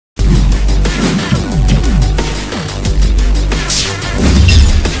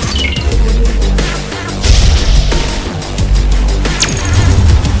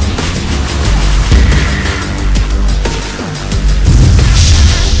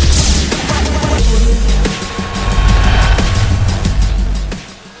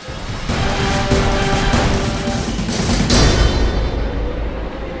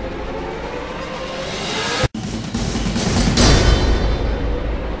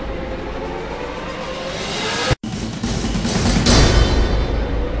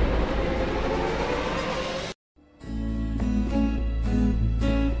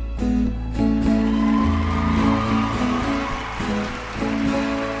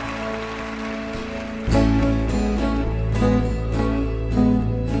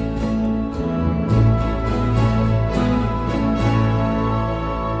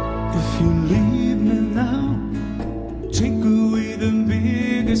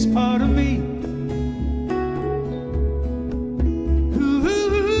this part of me.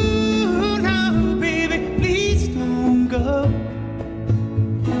 Ooh, now, baby, please don't go.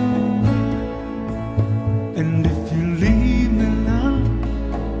 And if you leave me now,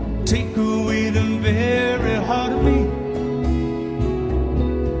 take away the very heart of me.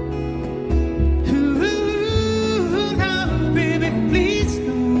 Ooh, now, baby, please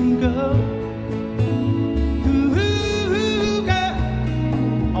don't go. Ooh, girl,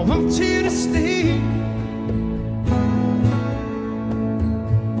 I want you to stay.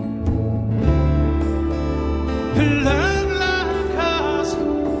 Love like us,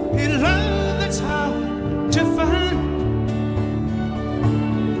 love that's hard to find.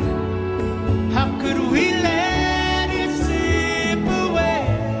 How could we let it slip away?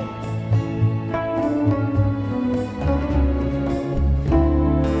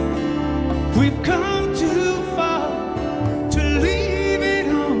 We've come too far to leave it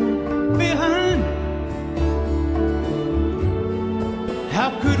all behind.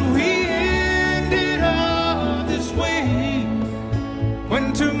 How could we end it all this way?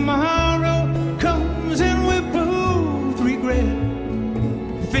 When tomorrow comes and we both regret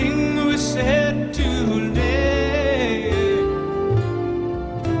the thing we said today.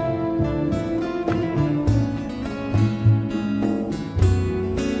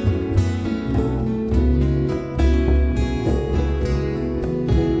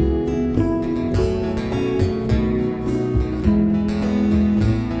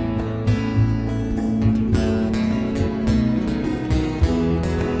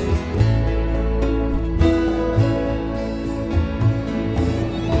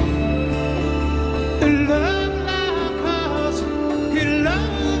 Love like ours,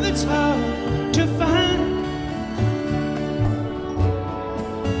 love that's hard to find.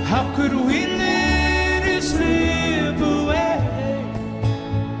 How could we let it slip away?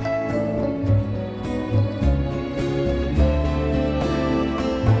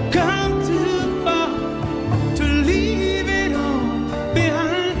 Come too far to leave it all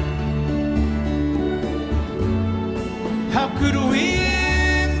behind. How could we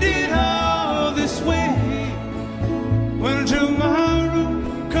end it all this way? When tomorrow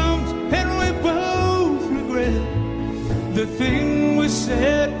comes and we both regret the thing we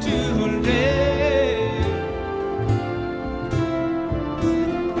said today.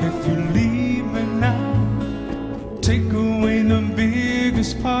 If you leave